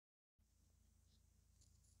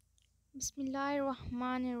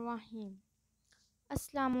Bismillahirrahmanirrahim.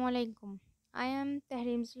 Assalamu alaikum. I am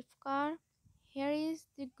Tahrim Zulfikar. Here is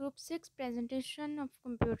the Group 6 presentation of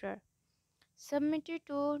computer submitted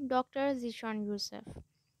to Dr. Zishan Yusuf,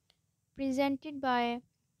 presented by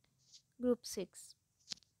Group 6.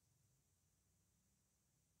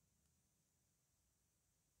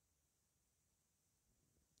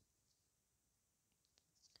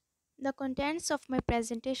 The contents of my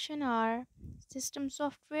presentation are system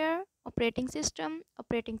software, operating system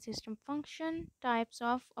function, types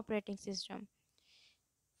of operating system.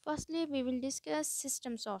 Firstly, we will discuss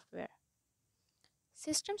system software.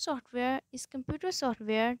 System software is computer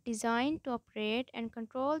software designed to operate and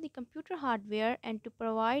control the computer hardware and to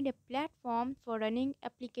provide a platform for running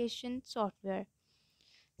application software.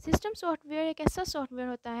 System software एक ऐसा software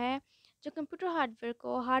होता है जो computer hardware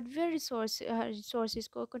को resources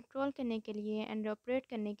को control करने के लिए एंड ऑपरेट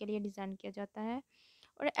करने के लिए डिज़ाइन किया जाता है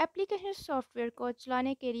और एप्लीकेशन सॉफ्टवेयर को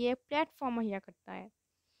चलाने के लिए प्लेटफॉर्म मुहैया करता है.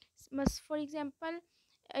 बस फॉर एग्जांपल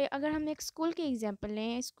अगर हम एक स्कूल की एग्जांपल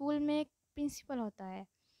लें, स्कूल में एक प्रिंसिपल होता है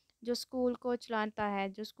जो स्कूल को चलाता है,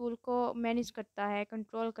 जो स्कूल को मैनेज करता है,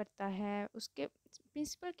 कंट्रोल करता है. उसके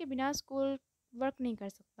प्रिंसिपल के बिना स्कूल वर्क नहीं कर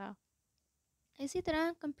सकता. इसी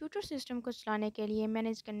तरह कंप्यूटर सिस्टम को चलाने के लिए,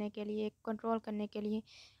 मैनेज करने के लिए, कंट्रोल करने के लिए,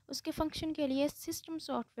 उसके फंक्शन के लिए सिस्टम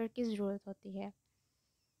सॉफ्टवेयर की ज़रूरत होती है.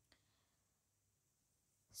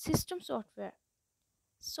 System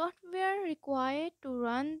software required to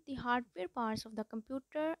run the hardware parts of the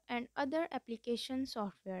computer and other application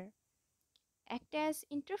software act as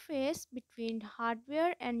interface between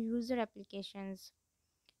hardware and user applications.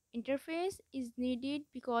 Interface is needed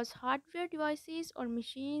because hardware devices or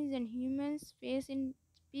machines and humans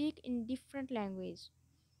speak in different language.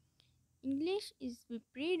 English is the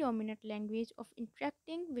predominant language of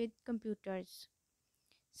interacting with computers.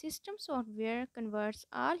 System software converts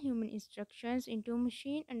all human instructions into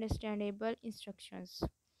machine understandable instructions.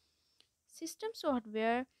 System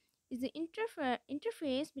software is the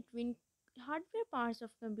interface between hardware parts of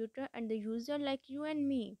computer and the user like you and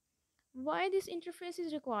me. Why this interface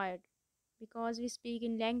is required? Because we speak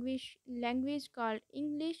in language called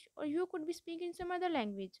English, or you could be speaking some other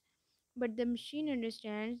language. But the machine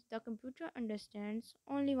understands, the computer understands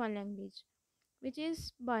only one language, which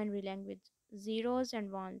is binary language, zeros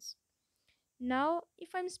and ones. Now,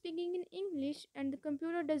 if I'm speaking in English and the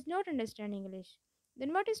computer does not understand English,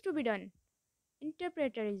 then what is to be done?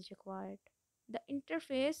 Interpreter is required. The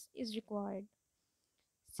interface is required.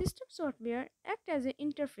 System software act as an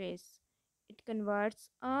interface. It converts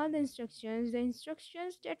all the instructions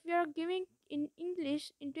that we are giving in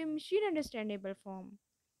English into a machine understandable form.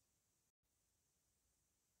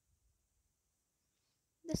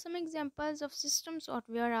 Some examples of system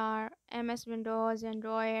software are MS Windows,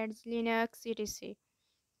 Android, Linux, etc.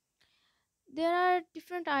 There are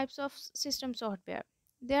different types of system software.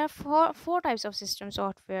 There are four types of system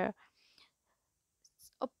software: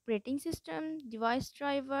 operating system, device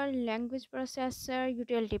driver, language processor,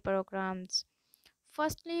 utility programs.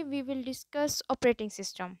 Firstly, we will discuss operating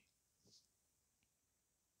system.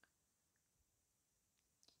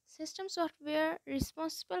 System software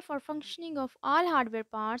responsible for functioning of all hardware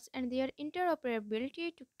parts and their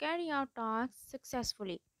interoperability to carry out tasks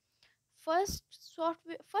successfully. First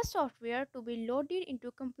software to be loaded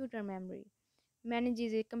into computer memory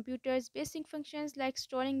manages a computer's basic functions like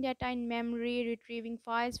storing data in memory, retrieving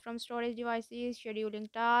files from storage devices,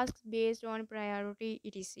 scheduling tasks based on priority,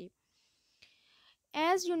 etc.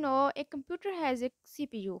 As you know, a computer has a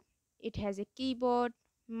CPU. It has a keyboard,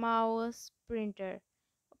 mouse, printer.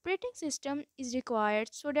 Operating system is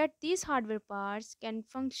required so that these hardware parts can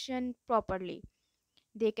function properly.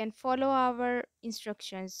 They can follow our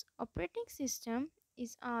instructions. Operating system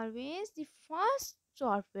is always the first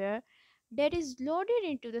software that is loaded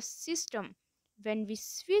into the system when we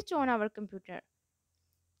switch on our computer.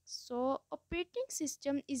 So operating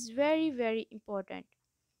system is very important.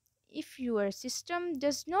 If your system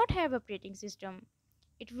does not have operating system,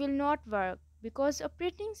 it will not work because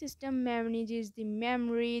operating system manages the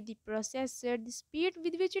memory, the processor, the speed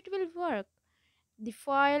with which it will work, the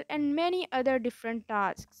file and many other different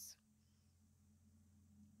tasks.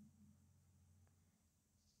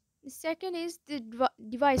 The second is the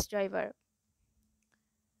device driver.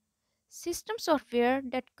 System software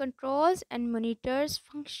that controls and monitors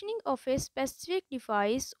functioning of a specific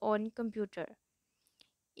device on computer.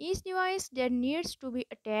 Each device that needs to be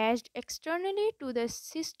attached externally to the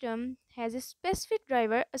system has a specific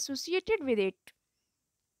driver associated with it.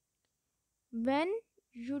 When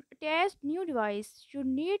you attach new device, you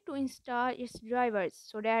need to install its drivers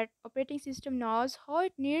so that operating system knows how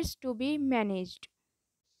it needs to be managed.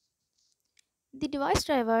 The device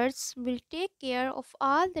drivers will take care of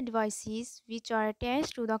all the devices which are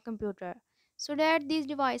attached to the computer so that these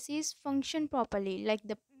devices function properly, like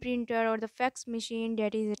the printer or the fax machine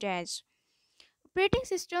that is attached. Operating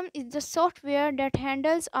system is the software that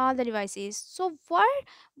handles all the devices. So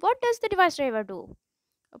what does the device driver do?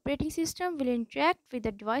 Operating system will interact with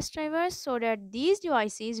the device drivers so that these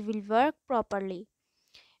devices will work properly.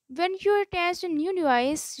 When you attach a new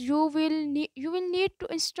device, you will need to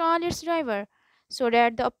install its driver so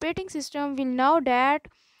that the operating system will know that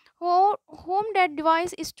whom that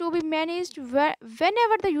device is to be managed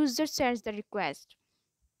whenever the user sends the request.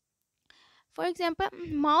 For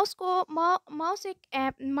example mouse एक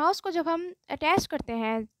app mouse को जब हम attach करते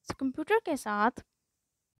हैं computer के साथ,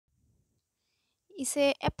 इसे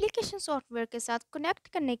application software के साथ कनेक्ट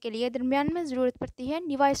करने के लिए दरमियान में ज़रूरत पड़ती है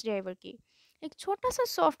डिवाइस ड्राइवर की। एक छोटा सा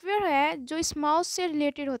सॉफ्टवेयर है जो इस माउस से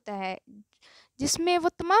रिलेटेड होता है, जिसमें वो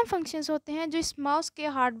तमाम फंक्शंस होते हैं जो इस माउस के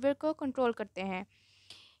हार्डवेयर को कंट्रोल करते हैं।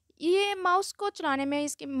 ये माउस को चलाने में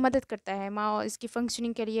इसकी मदद करता है, माउस इसकी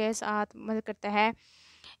फंक्शनिंग के लिए साथ मदद करता है।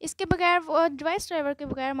 इसके बगैर वो डिवाइस ड्राइवर के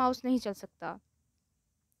बगैर माउस नहीं चल सकता।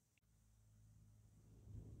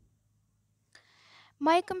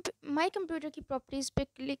 माई कंप्यूटर की प्रॉपर्टीज़ पे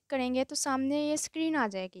क्लिक करेंगे तो सामने ये स्क्रीन आ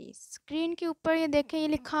जाएगी। स्क्रीन के ऊपर ये देखें, ये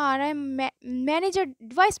लिखा आ रहा है मैनेजर,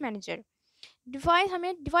 डिवाइस मैनेजर।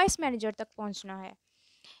 हमें डिवाइस मैनेजर तक पहुंचना है।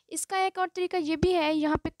 इसका एक और तरीका ये भी है,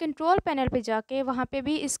 यहाँ पे कंट्रोल पैनल पे जाके वहाँ पे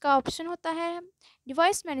भी इसका ऑप्शन होता है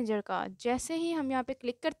डिवाइस मैनेजर का। जैसे ही हम यहाँ पे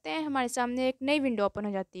क्लिक करते हैं, हमारे सामने एक नई विंडो ओपन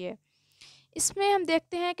हो जाती है। इसमें हम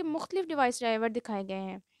देखते हैं कि मुख्तलिफ डिवाइस ड्राइवर दिखाए गए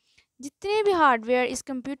हैं। जितने भी हार्डवेयर इस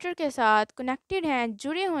कंप्यूटर के साथ कनेक्टेड हैं,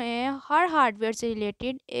 जुड़े हुए हैं, हर हार्डवेयर से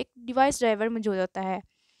रिलेटेड एक डिवाइस ड्राइवर मौजूद होता है।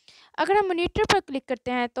 अगर हम मॉनिटर पर क्लिक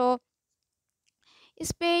करते हैं तो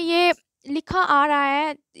इस पे ये लिखा आ रहा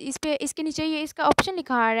है, इस पे इसके नीचे ये इसका ऑप्शन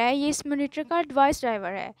लिखा आ रहा है, ये इस मॉनिटर का डिवाइस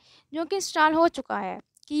ड्राइवर है जो कि इंस्टॉल हो चुका है।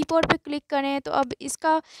 कीबोर्ड पे क्लिक करें तो अब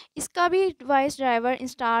इसका इसका भी डिवाइस ड्राइवर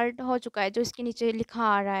इंस्टॉल्ड हो चुका है जो इसके नीचे लिखा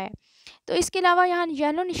आ रहा है। तो इसके अलावा यहाँ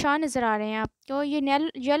येलो निशान नज़र आ रहे हैं आपको। ये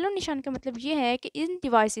येलो निशान का मतलब ये है कि इन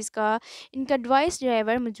डिवाइसेस का इनका डिवाइस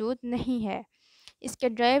ड्राइवर मौजूद नहीं है। इसके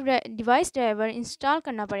डिवाइस ड्राइवर इंस्टॉल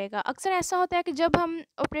करना पड़ेगा। अक्सर ऐसा होता है कि जब हम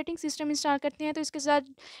ऑपरेटिंग सिस्टम इंस्टॉल करते हैं तो इसके साथ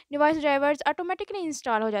डिवाइस ड्राइवर्स ऑटोमेटिकली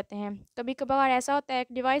इंस्टॉल हो जाते हैं। कभी कभार ऐसा होता है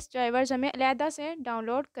कि डिवाइस ड्राइवर्स हमें अलहदा से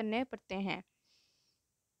डाउनलोड करने पड़ते हैं।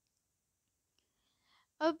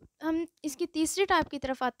 अब हम इसकी तीसरी टाइप की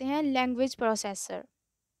तरफ आते हैं, language processor.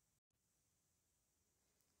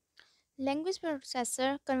 Language processor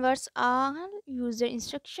converts all user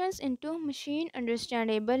instructions into machine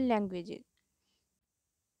understandable languages.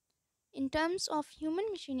 In terms of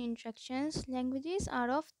human machine interactions, languages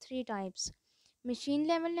are of three types: machine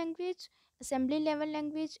level language, assembly level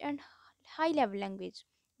language, and high level language.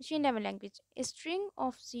 Machine level language, a string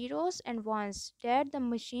of zeros and ones that the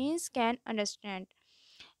machines can understand.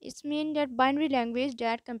 It means that binary language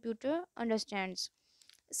that computer understands.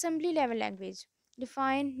 Assembly level language,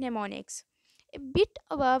 define mnemonics. A bit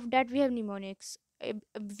above that we have mnemonics.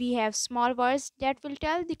 We have small words that will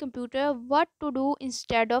tell the computer what to do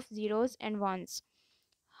instead of zeros and ones.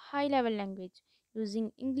 High level language,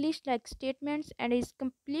 using English like statements and is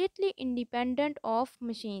completely independent of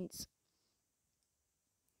machines.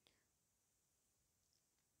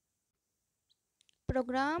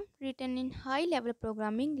 Program written in high level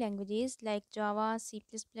programming languages like Java, C++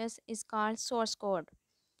 is called source code.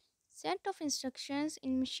 Set of instructions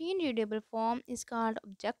in machine readable form is called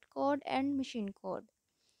object code and machine code.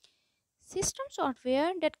 System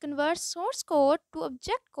software that converts source code to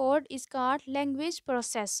object code is called language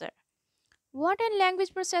processor. What a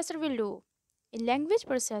language processor will do? A language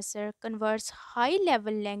processor converts high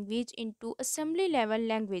level language into assembly level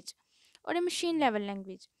language or a machine level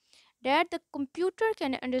language that the computer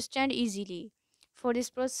can understand easily. For this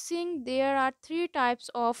processing, there are three types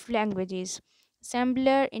of languages: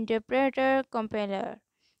 assembler, interpreter, compiler.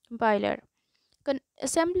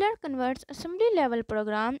 Assembler converts assembly level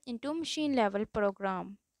program into machine level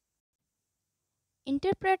program.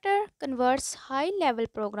 Interpreter converts high level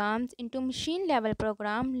programs into machine level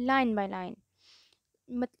program line by line.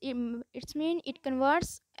 It means it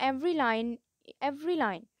converts every line.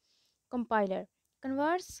 Compiler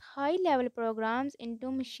converts high level programs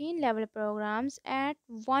into machine level programs at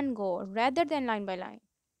one go rather than line by line.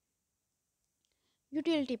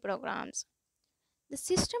 Utility programs, the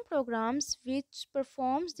system programs which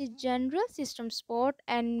performs the general system support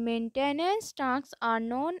and maintenance tasks are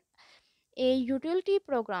known as utility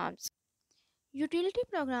programs. Utility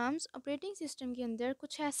programmes operating system के अंदर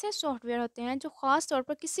कुछ ऐसे software होते हैं जो ख़ास तौर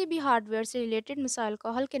पर किसी भी हार्डवेयर से रिलेटेड मसाइल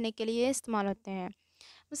को हल करने के लिए इस्तेमाल होते हैं।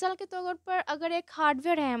 मिसाल के तौर पर अगर एक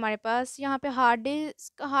हार्डवेयर है हमारे पास, यहाँ पे हार्ड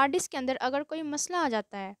डिस्क के अंदर अगर कोई मसला आ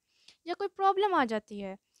जाता है या कोई प्रॉब्लम आ जाती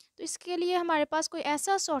है, तो इसके लिए हमारे पास कोई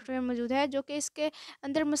ऐसा सॉफ्टवेयर मौजूद है जो कि इसके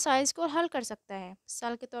अंदर मसाइल्स को हल कर सकता है।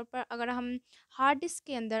 मिसाल के तौर पर अगर हम हार्ड डिस्क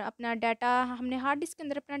के अंदर अपना डाटा हमने हार्ड डिस्क के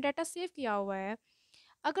अंदर अपना डाटा सेव किया हुआ है,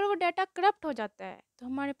 अगर वो डाटा करप्ट हो जाता है तो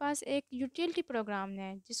हमारे पास एक यूटिलिटी प्रोग्राम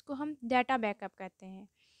है जिसको हम डाटा बैकअप कहते हैं।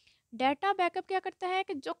 डाटा बैकअप क्या करता है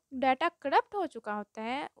कि जो डाटा करप्ट हो चुका होता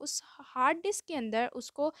है उस हार्ड डिस्क के अंदर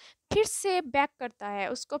उसको फिर से बैक करता है,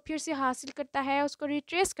 उसको फिर से हासिल करता है, उसको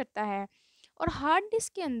रिट्रेस करता है, और हार्ड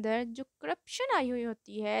डिस्क के अंदर जो करप्शन आई हुई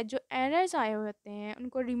होती है, जो एरर्स आए हुए होते हैं,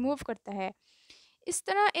 उनको रिमूव करता है। इस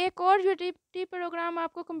तरह एक और यूटिलिटी प्रोग्राम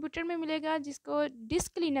आपको कंप्यूटर में मिलेगा जिसको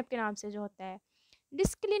डिस्क क्लीनअप के नाम से जो होता है।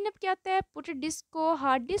 डिस्क क्लीनअप क्या होता है? पूरे डिस्क को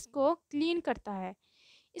हार्ड डिस्क को क्लीन करता है।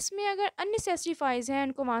 इसमें अगर अननेसेसरी फाइल्स हैं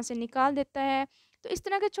उनको वहाँ से निकाल देता है। तो इस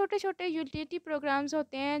तरह के छोटे छोटे यूटिलिटी प्रोग्राम्स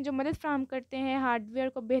होते हैं जो मदद फ़राहम करते हैं हार्डवेयर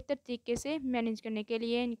को बेहतर तरीके से मैनेज करने के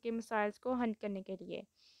लिए, इनके मसाइल्स को हल करने के लिए।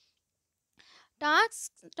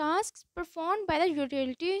 Tasks performed by the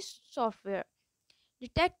utility software: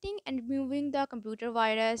 detecting and removing the computer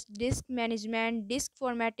virus, disk management, disk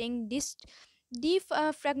formatting, disk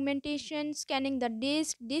defragmentation, scanning the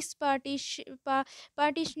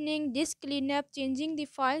partitioning, disk cleanup, changing the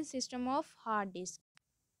file system of hard disk.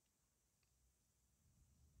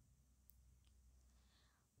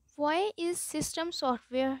 Why is system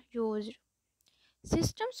software used?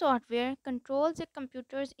 System software controls a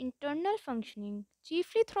computer's internal functioning,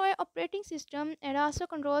 chiefly through an operating system, and also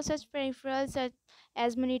controls such peripherals such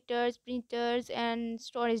as monitors, printers, and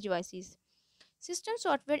storage devices. System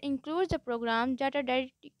software includes the programs that are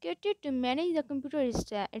dedicated to manage the computer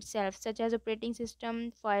itself, such as operating system,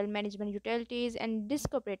 file management utilities, and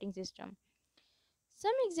disk operating system.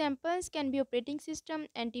 Some examples can be operating system,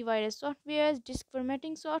 antivirus softwares, disk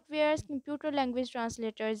formatting softwares, computer language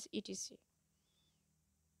translators, etc.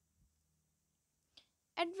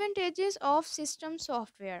 Advantages of system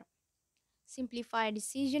software: simplify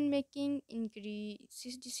decision making,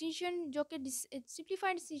 increase decision जो कि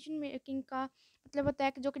simplify decision making का मतलब होता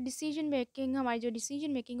है कि जो कि decision making हमारी जो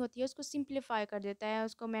डिसीजन मेकिंग होती है उसको सिंप्लीफाई कर देता है,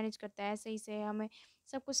 उसको मैनेज करता है सही से, हमें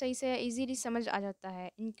सब कुछ सही से इजीली समझ आ जाता है।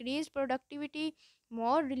 Increase productivity,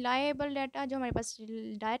 more reliable data, जो हमारे पास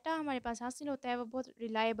डाटा हमारे पास हासिल होता है वो बहुत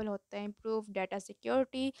रिलायबल होता है। Improve data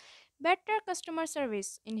security, better customer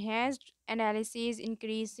service, enhanced analysis,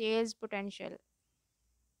 increase sales potential.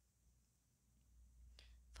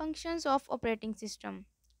 Functions of operating system: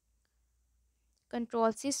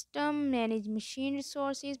 control system, manage machine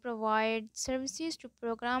resources, provide services to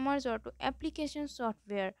programmers or to application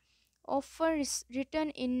software, offer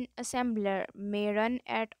written in assembler, may run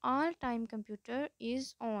at all time computer is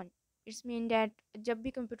on. It's mean that जब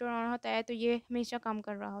भी computer on होता है तो ये हमेशा काम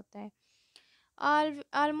कर रहा होता है।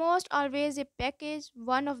 Almost always a package,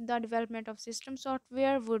 one of the development of system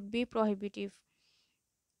software would be prohibitive.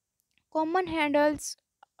 Common handles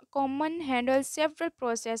common handle several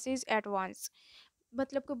processes eight once,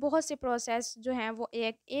 मतलब कि बहुत से प्रोसेस जो हैं वो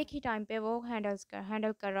एक ही टाइम पे वो हैंडल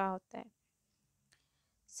कर रहा होता है।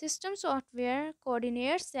 System software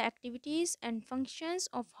coordinates the activities and functions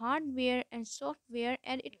of hardware and software,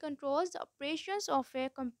 and it controls the operations of a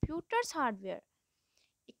computer's hardware.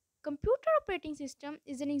 A computer operating system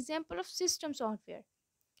is an example of system software.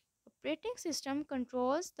 Operating system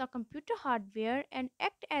controls the computer hardware and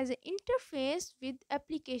act as an interface with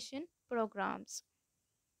application programs.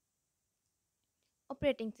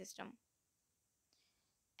 Operating system: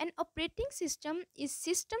 an operating system is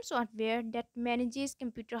system software that manages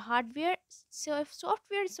computer hardware,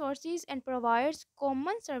 software resources, and provides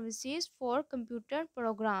common services for computer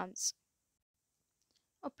programs.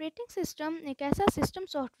 Operating system एक ऐसा system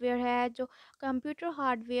software है जो computer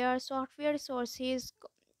hardware, software resources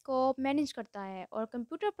को manage करता है और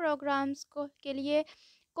computer programs को के लिए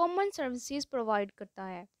कॉमन सर्विसेज प्रोवाइड करता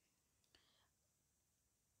है।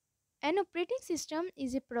 An operating system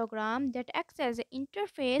is a program that acts as an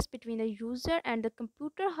interface between the user and the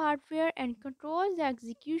computer hardware and controls the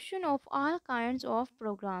execution of all kinds of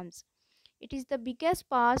programs. It is the biggest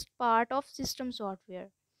part of system software.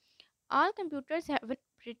 All computers have an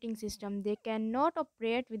operating system. They cannot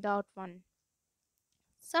operate without one.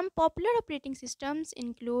 Some popular operating systems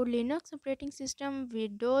include Linux operating system,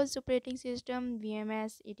 Windows operating system,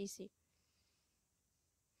 VMS, etc.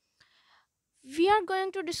 We are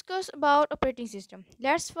going to discuss about operating system.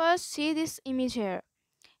 Let's first see this image here.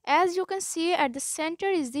 As you can see, at the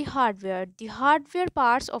center is the hardware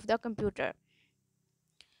parts of the computer.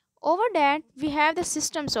 Over that we have the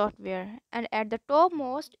system software, and at the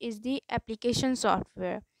topmost is the application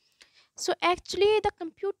software. So actually the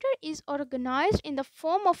computer is organized in the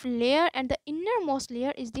form of layer, and the innermost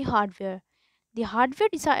layer is the hardware. The hardware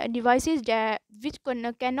devices that which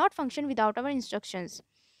cannot function without our instructions.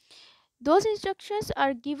 Those instructions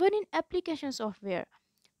are given in application software,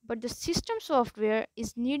 but the system software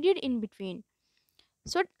is needed in between.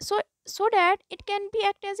 So that it can be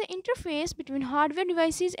act as an interface between hardware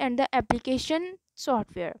devices and the application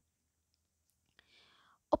software.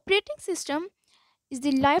 Operating system is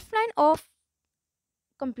the lifeline of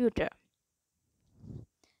computer.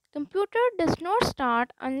 Computer does not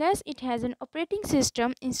start unless it has an operating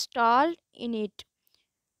system installed in it,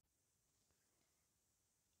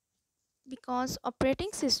 because operating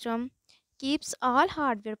system keeps all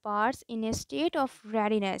hardware parts in a state of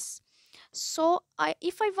readiness. So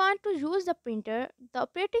if I want to use the printer, the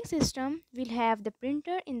operating system will have the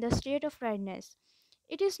printer in the state of readiness.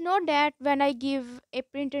 It is not that when I give a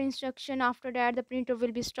printer instruction, after that the printer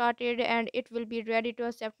will be started and it will be ready to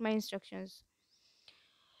accept my instructions.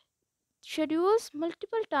 Schedules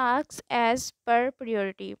multiple tasks as per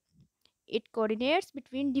priority. It coordinates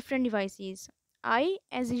between different devices. I,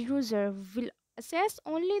 as a user, will access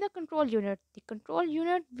only the control unit. The control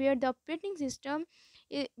unit where the operating system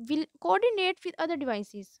will coordinate with other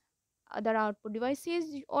devices, other output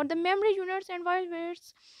devices, or the memory units, and vice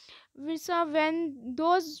versa. When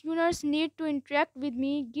those units need to interact with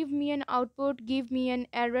me, give me an output, give me an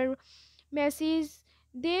error message,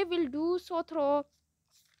 they will do so through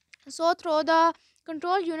the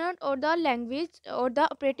control unit or the language or the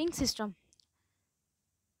operating system.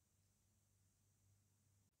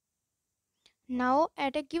 Now,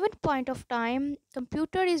 at a given point of time,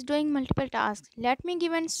 computer is doing multiple tasks. Let me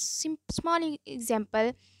give a small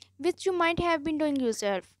example which you might have been doing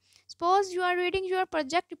yourself. Suppose you are reading your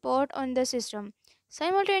project report on the system.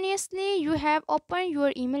 Simultaneously, you have opened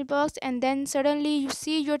your email box and then suddenly you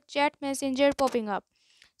see your chat messenger popping up.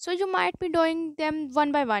 So you might be doing them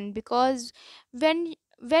one by one, because when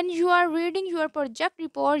you are reading your project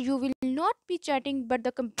report, you will not be chatting, but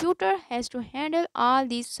the computer has to handle all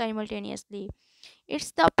these simultaneously.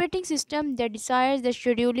 It's the operating system that decides the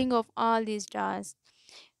scheduling of all these tasks.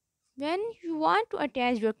 When you want to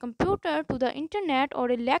attach your computer to the internet or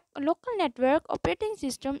a local network, operating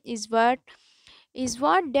system is what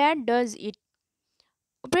that does it.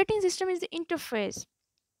 Operating system is the interface.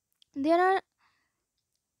 There are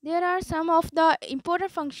there are some of the important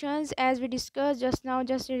functions as we discussed just now.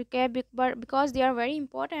 Just to recap, but because they are very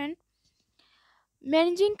important.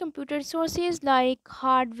 Managing computer resources like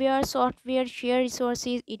hardware, software, share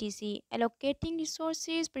resources, etc. Allocating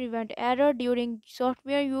resources, prevent error during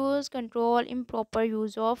software use, control improper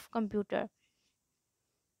use of computer.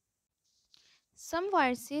 Some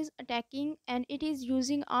viruses attacking and it is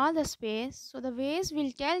using all the space. So the ways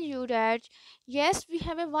will tell you that yes, we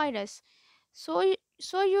have a virus. So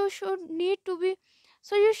you should need to be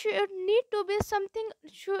something.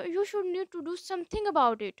 You should need to do something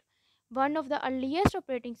about it. One of the earliest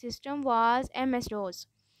operating system was MS-DOS.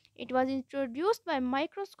 It was introduced by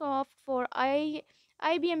Microsoft for IBM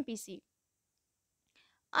PC.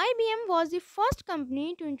 IBM was the first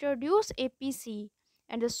company to introduce a PC,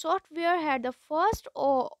 and the software had the first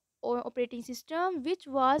operating system, which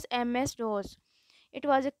was MS-DOS. It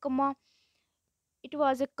was a command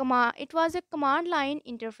line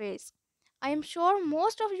interface. I am sure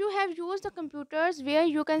most of you have used the computers where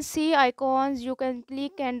you can see icons, you can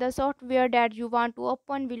click, and the software that you want to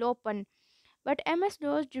open will open. But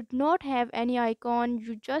MS-DOS did not have any icon.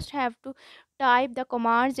 You just have to type the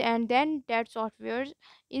commands and then that software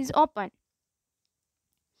is open.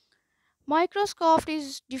 Microsoft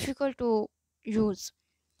is difficult to use.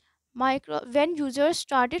 When users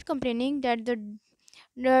started complaining that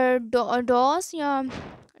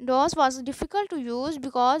DOS was difficult to use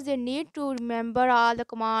because they need to remember all the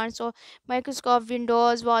commands. So Microsoft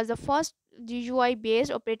Windows was the first GUI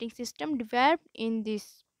based operating system developed in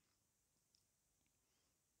this.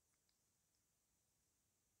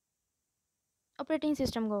 Operating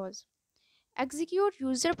system goes: execute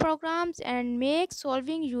user programs and make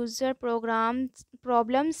solving user programs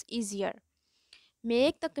problems easier.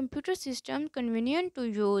 Make the computer system convenient to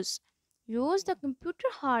use. Use the computer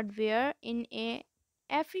hardware in a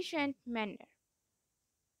efficient manner.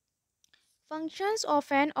 Functions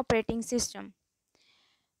of an operating system: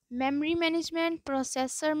 memory management,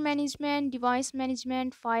 processor management, device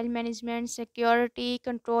management, file management, security,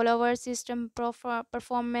 control over system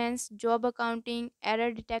performance, job accounting,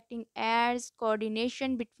 error detecting errors,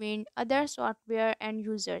 coordination between other software and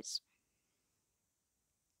users.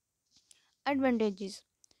 Advantages: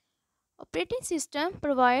 Operating system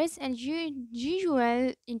provides an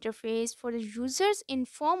GUI interface for the users in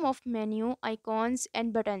form of menu, icons,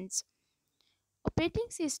 and buttons. Operating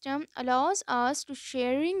system allows us to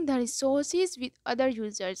sharing the resources with other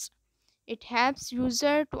users. It helps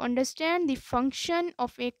user to understand the function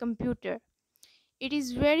of a computer. It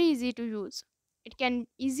is very easy to use. It can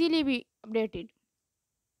easily be updated.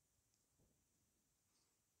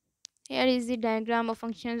 Here is the diagram of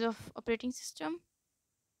functions of operating system.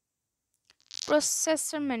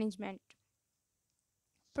 Processor management.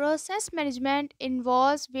 Process management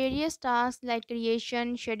involves various tasks like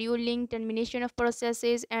creation, scheduling, termination of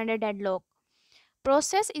processes, and a deadlock.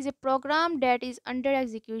 Process is a program that is under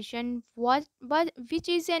execution, which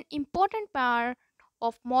is an important part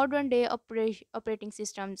of modern day operating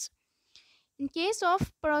systems. In case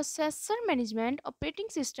of processor management, operating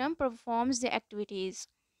system performs the activities.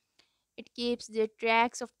 It keeps the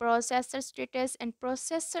tracks of processor status and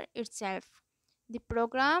processor itself. The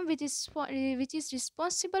program which is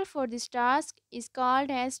responsible for this task is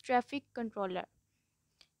called as traffic controller.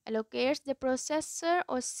 Allocates the processor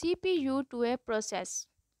or CPU to a process.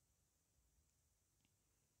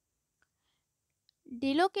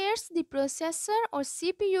 Delocates the processor or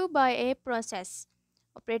CPU by a process.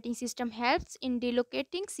 Operating system helps in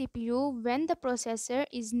delocating CPU when the processor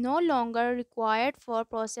is no longer required for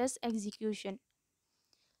process execution.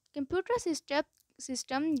 Computer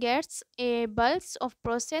system gets a bulk of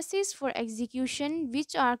processes for execution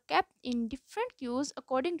which are kept in different queues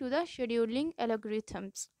according to the scheduling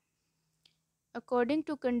algorithms. According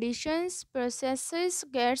to conditions, processes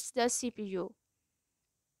gets the CPU.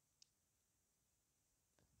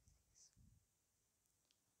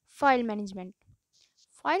 File management.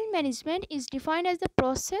 File management is defined as the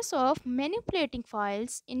process of manipulating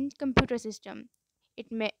files in computer system.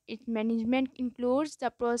 Its management includes the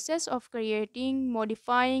process of creating,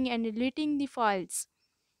 modifying, and deleting the files.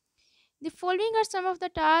 The following are some of the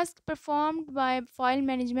tasks performed by file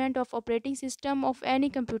management of operating system of any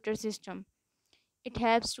computer system. It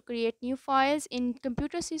helps to create new files in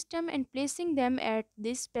computer system and placing them at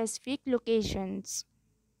these specific locations.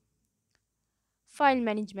 File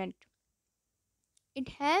management. It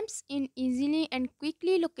helps in easily and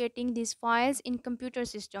quickly locating these files in computer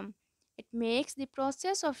system. It makes the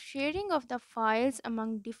process of sharing of the files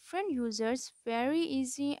among different users very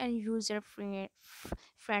easy and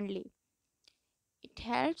friendly. It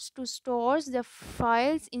helps to store the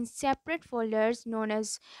files in separate folders known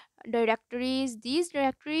as directories. These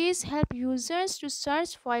directories help users to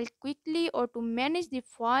search files quickly or to manage the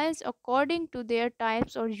files according to their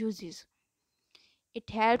types or uses. It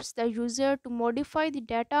helps the user to modify the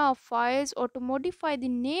data of files or to modify the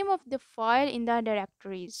name of the file in the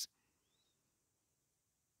directories.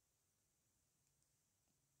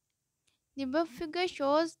 The above figure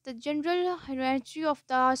shows the general hierarchy of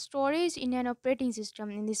the storage in an operating system.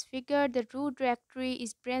 In this figure, the root directory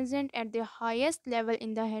is present at the highest level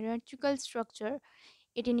in the hierarchical structure.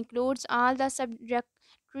 It includes all the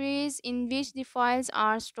subdirectories in which the files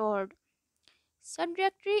are stored.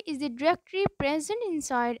 Subdirectory is the directory present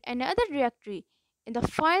inside another directory in the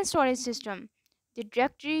file storage system. The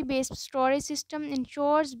directory based storage system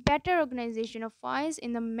ensures better organization of files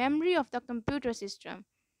in the memory of the computer system.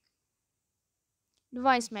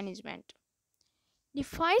 Device management.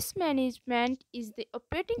 Device management is the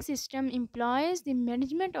operating system implies the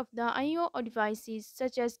management of the I/O devices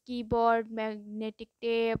such as keyboard, magnetic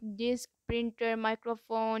tape, disk, printer,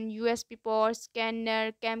 microphone, USB port,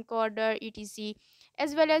 scanner, camcorder, etc.,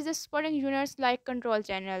 as well as the supporting units like control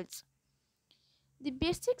channels. The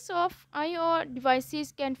basics of I/O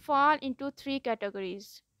devices can fall into three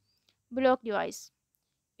categories. Block device.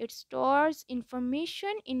 It stores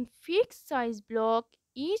information in fixed size block,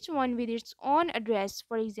 each one with its own address,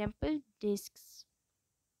 for example, disks.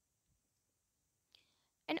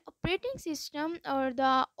 An operating system or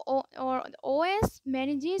the OS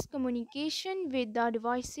manages communication with the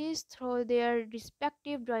devices through their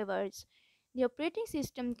respective drivers. The operating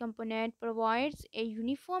system component provides a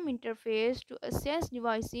uniform interface to access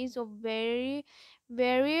devices of very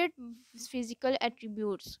varied physical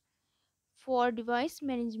attributes. For device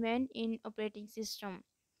management in operating system,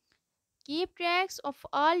 keep tracks of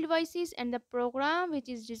all devices and the program which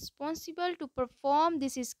is responsible to perform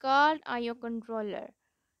this is called IO controller.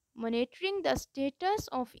 Monitoring the status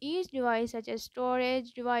of each device such as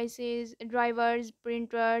storage devices, drivers,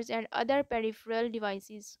 printers, and other peripheral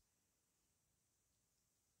devices.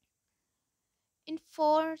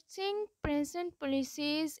 Enforcing present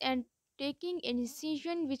policies and taking a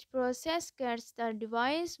decision which process gets the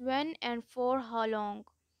device when and for how long.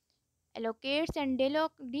 allocates and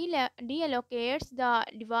deallocates the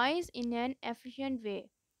device in an efficient way.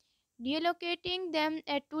 Deallocating them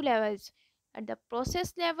at two levels. At the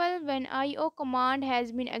process level, when IO command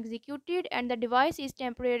has been executed and the device is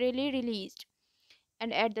temporarily released,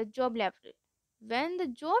 and at the job level, when the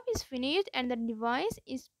job is finished and the device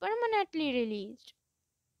is permanently released.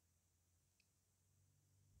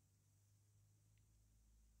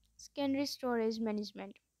 Secondary storage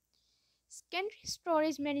management. Secondary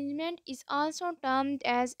storage management is also termed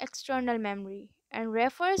as external memory and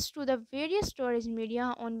refers to the various storage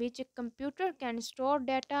media on which a computer can store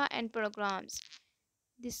data and programs.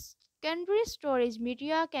 This secondary storage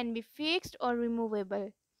media can be fixed or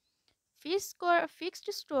removable. Fixed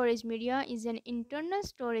storage media is an internal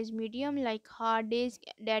storage medium like hard disk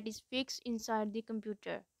that is fixed inside the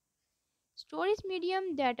computer. Storage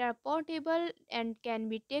medium that are portable and can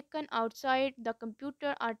be taken outside the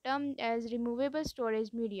computer are termed as removable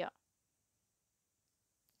storage media.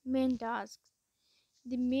 Main tasks.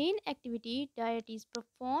 The main activity that is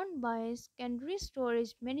performed by secondary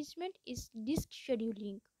storage management is disk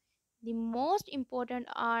scheduling. The most important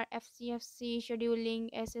are FCFC scheduling,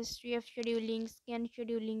 SSTF scheduling, scan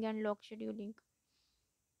scheduling, and log scheduling.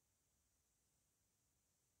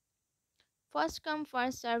 First come,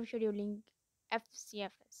 first serve scheduling,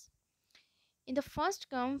 FCFS. In the first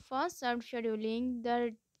come, first served scheduling,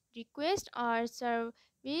 the requests are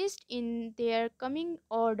serviced in their coming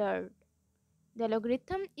order. The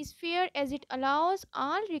algorithm is fair as it allows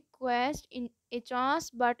all requests in a chance,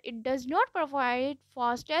 but it does not provide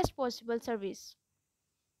fastest possible service.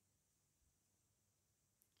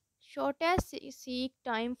 Shortest seek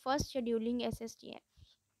time first scheduling SSTF.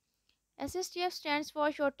 SSTF stands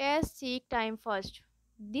for shortest seek time first.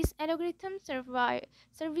 This algorithm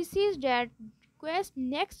services that request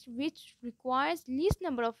next which requires least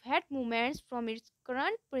number of head movements from its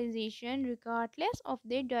current position regardless of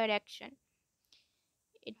their direction.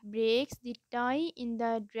 It breaks the tie in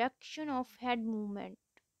the direction of head movement.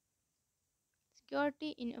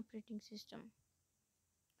 Security in operating system.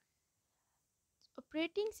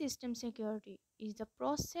 Operating system security is the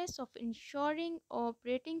process of ensuring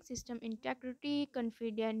operating system integrity,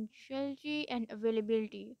 confidentiality, and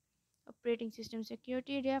availability. Operating system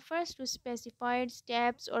security refers to specified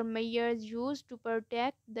steps or measures used to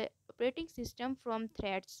protect the operating system from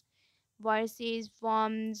threats, viruses,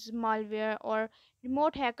 worms, malware, or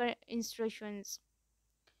remote hacker intrusions.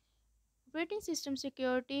 Operating system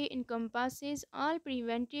security encompasses all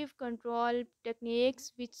preventive control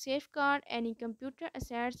techniques which safeguard any computer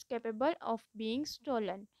assets capable of being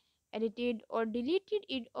stolen, edited, or deleted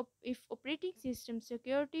if operating system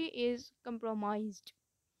security is compromised.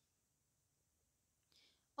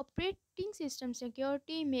 Operating system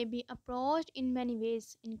security may be approached in many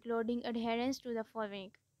ways, including adherence to the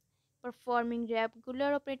following: performing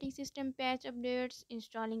regular operating system patch updates,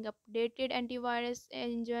 installing updated antivirus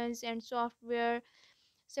engines and software,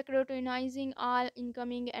 scrutinizing all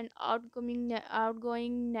incoming and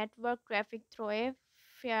outgoing network traffic through a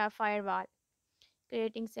firewall,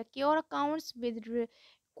 creating secure accounts with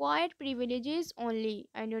required privileges only,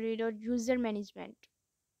 and user management.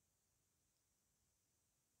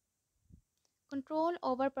 Control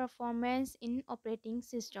over performance in operating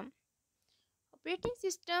system. Operating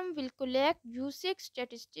system will collect usage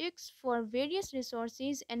statistics for various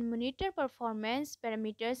resources and monitor performance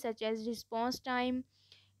parameters such as response time,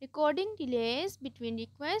 recording delays between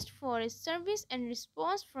requests for a service and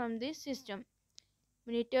response from the system.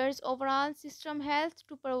 Monitors overall system health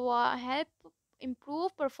to help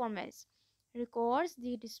improve performance. Records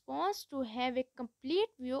the response to have a complete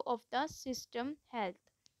view of the system health.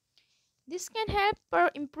 This can help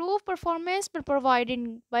improve performance by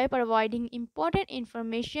providing important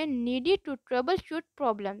information needed to troubleshoot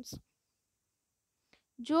problems.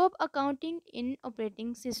 Job accounting in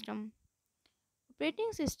operating system.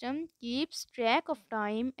 Operating system keeps track of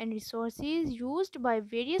time and resources used by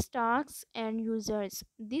various tasks and users.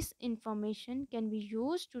 This information can be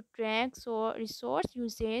used to track resource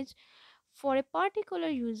usage for a particular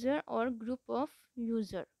user or group of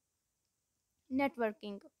users.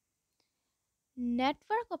 Networking.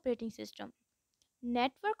 Network operating system.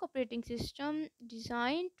 Network operating system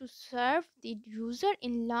designed to serve the user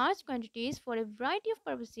in large quantities for a variety of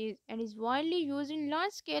purposes and is widely used in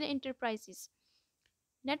large scale enterprises.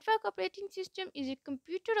 Network operating system is a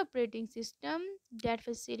computer operating system that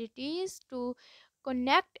facilitates to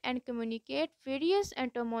connect and communicate various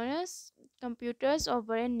autonomous computers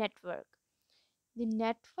over a network. The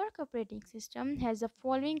network operating system has the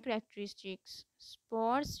following characteristics: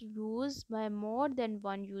 supports use by more than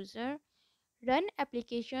one user, run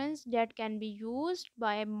applications that can be used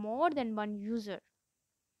by more than one user.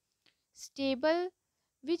 Stable,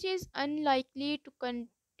 which is unlikely to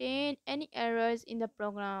contain any errors in the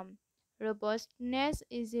program. Robustness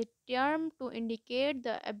is a term to indicate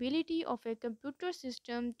the ability of a computer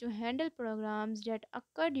system to handle programs that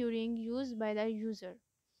occur during use by the user,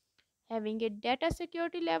 having a data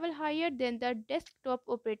security level higher than the desktop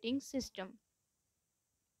operating system.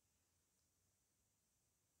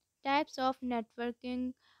 Types of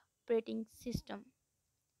networking operating system.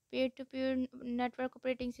 Peer-to-peer network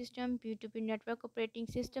operating system. Peer-to-peer network operating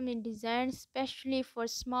system is designed specially for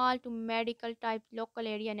small to medical type local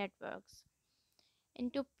area networks.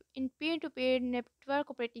 Into in peer-to-peer network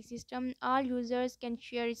operating system, all users can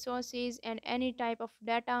share resources and any type of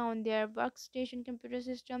data on their workstation computer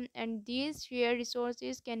system, and these shared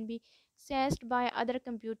resources can be accessed by other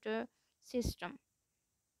computer system.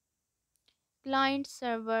 Client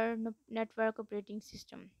server network operating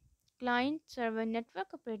system. Client server network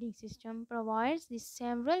operating system provides the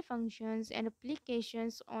several functions and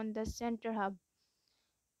applications on the center hub,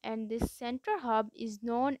 and this center hub is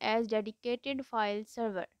known as dedicated file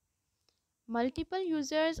server. Multiple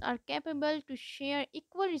users are capable to share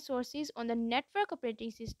equal resources on the network operating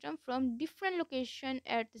system from different locations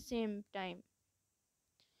at the same time.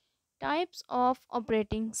 Types of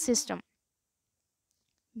operating system: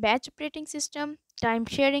 batch operating system, time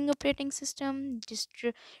sharing operating system,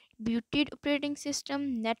 distributed operating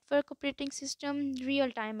system, network operating system,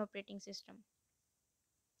 real time operating system.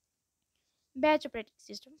 Batch operating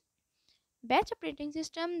system. Batch operating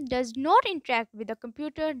system does not interact with the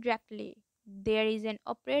computer directly. There is an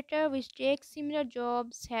operator which takes similar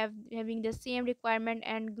jobs having the same requirement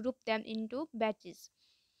and group them into batches.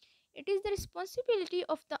 It is the responsibility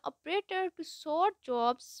of the operator to sort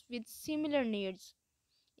jobs with similar needs.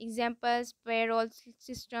 Examples: payroll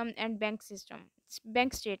system and bank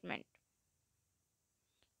statement.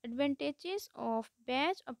 Advantages of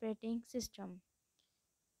batch operating system: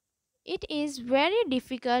 it is very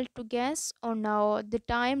difficult to guess or know the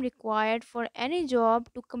time required for any job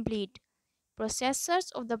to complete.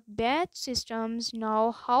 Processors of the batch systems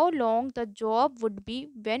know how long the job would be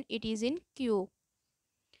when it is in queue.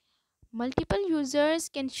 Multiple users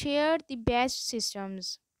can share the batch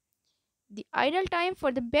systems. The idle time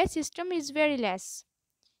for the batch system is very less.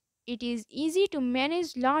 It is easy to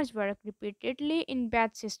manage large work repeatedly in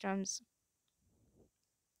batch systems.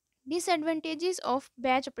 Disadvantages of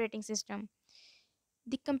batch operating system: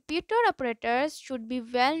 the computer operators should be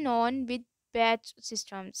well known with batch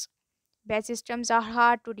systems. Batch systems are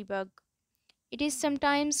hard to debug. It is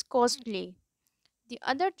sometimes costly. The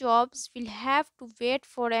other jobs will have to wait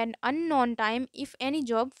for an unknown time if any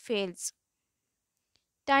job fails.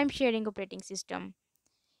 Time sharing operating system.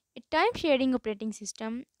 A time sharing operating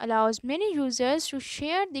system allows many users to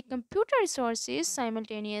share the computer resources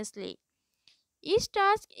simultaneously. Each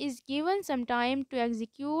task is given some time to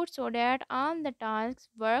execute so that all the tasks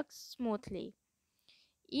work smoothly.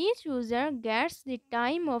 Each user gets the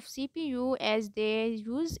time of CPU as they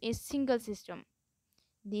use a single system.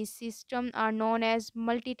 These systems are known as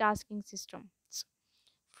multitasking systems.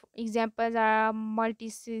 Examples are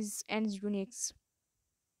multisys and Unix.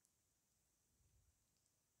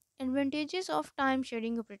 Advantages of time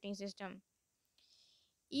sharing operating system: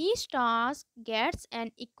 each task gets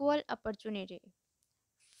an equal opportunity.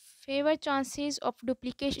 Favor chances of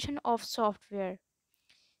duplication of software.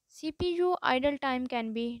 CPU idle time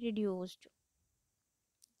can be reduced.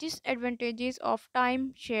 Disadvantages of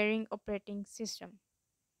time sharing operating system: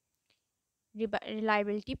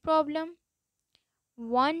 reliability problem.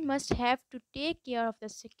 One must have to take care of the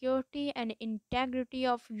security and integrity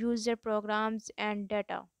of user programs and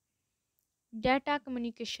data. Data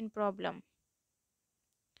communication problem.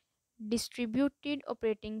 Distributed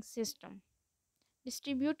operating system.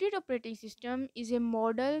 Distributed operating system is a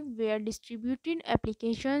model where distributed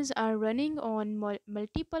applications are running on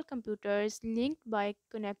multiple computers linked by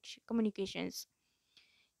communications.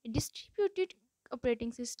 A distributed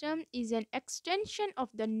operating system is an extension of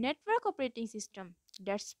the network operating system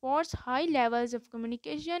that supports high levels of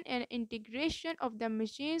communication and integration of the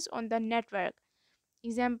machines on the network.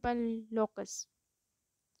 Example: locus.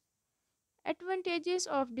 Advantages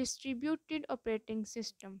of distributed operating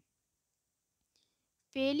system: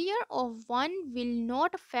 failure of one will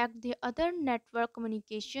not affect the other network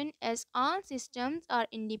communication as all systems are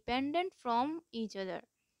independent from each other.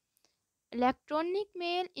 Electronic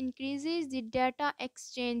mail increases the data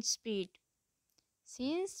exchange speed.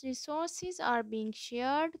 Since resources are being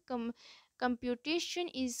shared, computation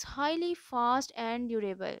is highly fast and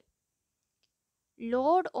durable.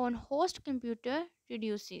 Load on host computer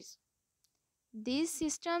reduces. These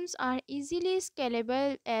systems are easily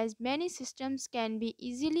scalable as many systems can be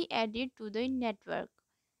easily added to the network.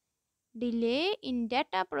 Delay in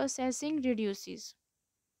data processing reduces.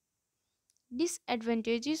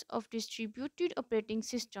 Disadvantages of distributed operating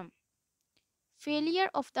system. Failure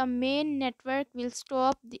of the main network will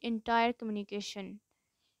stop the entire communication.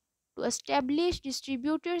 To establish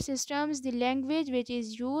distributed systems, the language which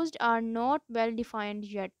is used are not well defined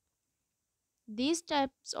yet. These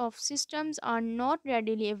types of systems are not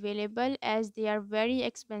readily available as they are very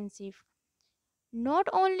expensive. Not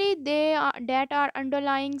only they are, that our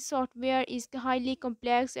underlying software is highly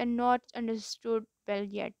complex and not understood well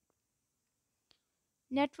yet.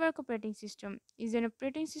 Network operating system is an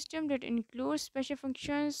operating system that includes spec-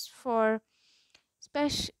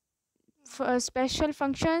 special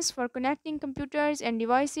functions for connecting computers and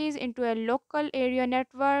devices into a local area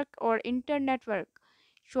network or internetwork.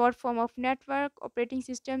 Short form of network operating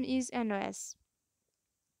system is NOS.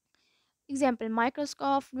 Example: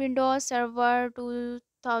 Microsoft Windows Server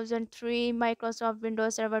 2003, Microsoft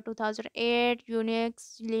Windows Server 2008,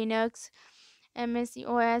 Unix, Linux, MSC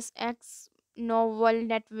OS X, Novel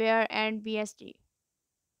NetWare, and BSD.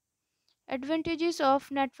 Advantages of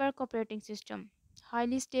network operating system: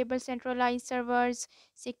 highly stable centralized servers,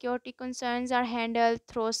 security concerns are handled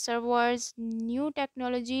through servers, new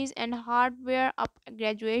technologies and hardware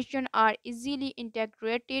upgradation are easily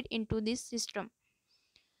integrated into this system.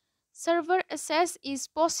 Server access is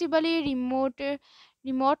possibly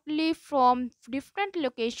remotely from different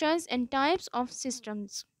locations and types of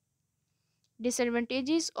systems.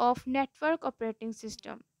 Disadvantages of network operating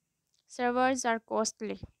system: servers are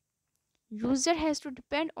costly. User has to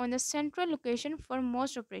depend on the central location for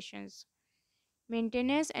most operations.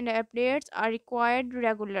 Maintenance and updates are required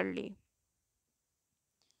regularly.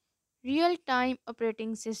 Real-time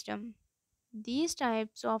operating system. These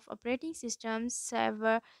types of operating systems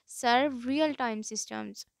serve real-time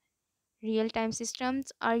systems. Real-time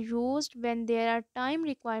systems are used when there are time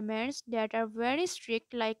requirements that are very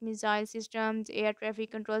strict, like missile systems, air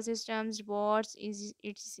traffic control systems, bots,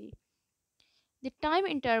 etc. The time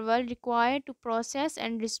interval required to process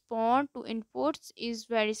and respond to inputs is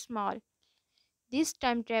very small. This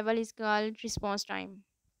time travel is called response time.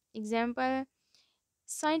 Example: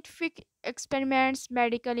 scientific experiments,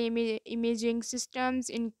 medical imaging systems,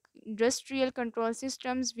 industrial control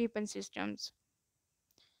systems, weapon systems.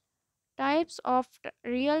 Types of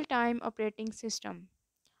real time operating system: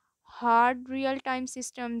 hard real time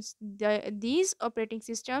systems. These operating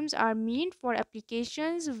systems are meant for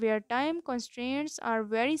applications where time constraints are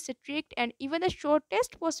very strict and even the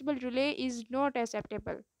shortest possible delay is not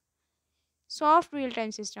acceptable. Soft real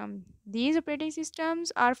time system. These operating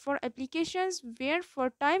systems are for applications where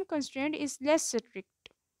for time constraint is less strict.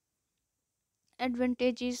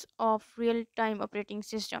 Advantages of real time operating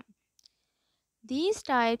system: these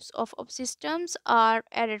types of systems are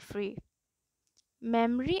error free.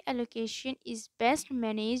 Memory allocation is best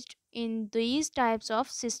managed in these types of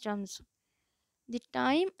systems. The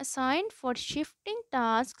time assigned for shifting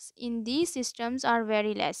tasks in these systems are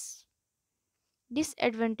very less.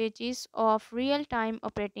 Disadvantages of real time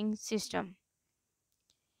operating system: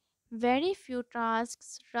 very few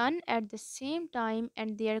tasks run at the same time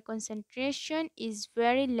and their concentration is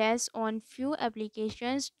very less on few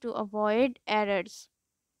applications to avoid errors.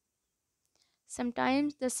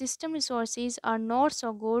 Sometimes the system resources are not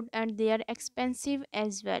so good and they are expensive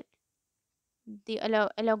as well. The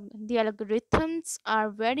algorithms are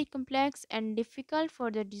very complex and difficult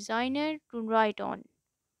for the designer to write on.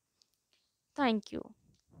 Thank you.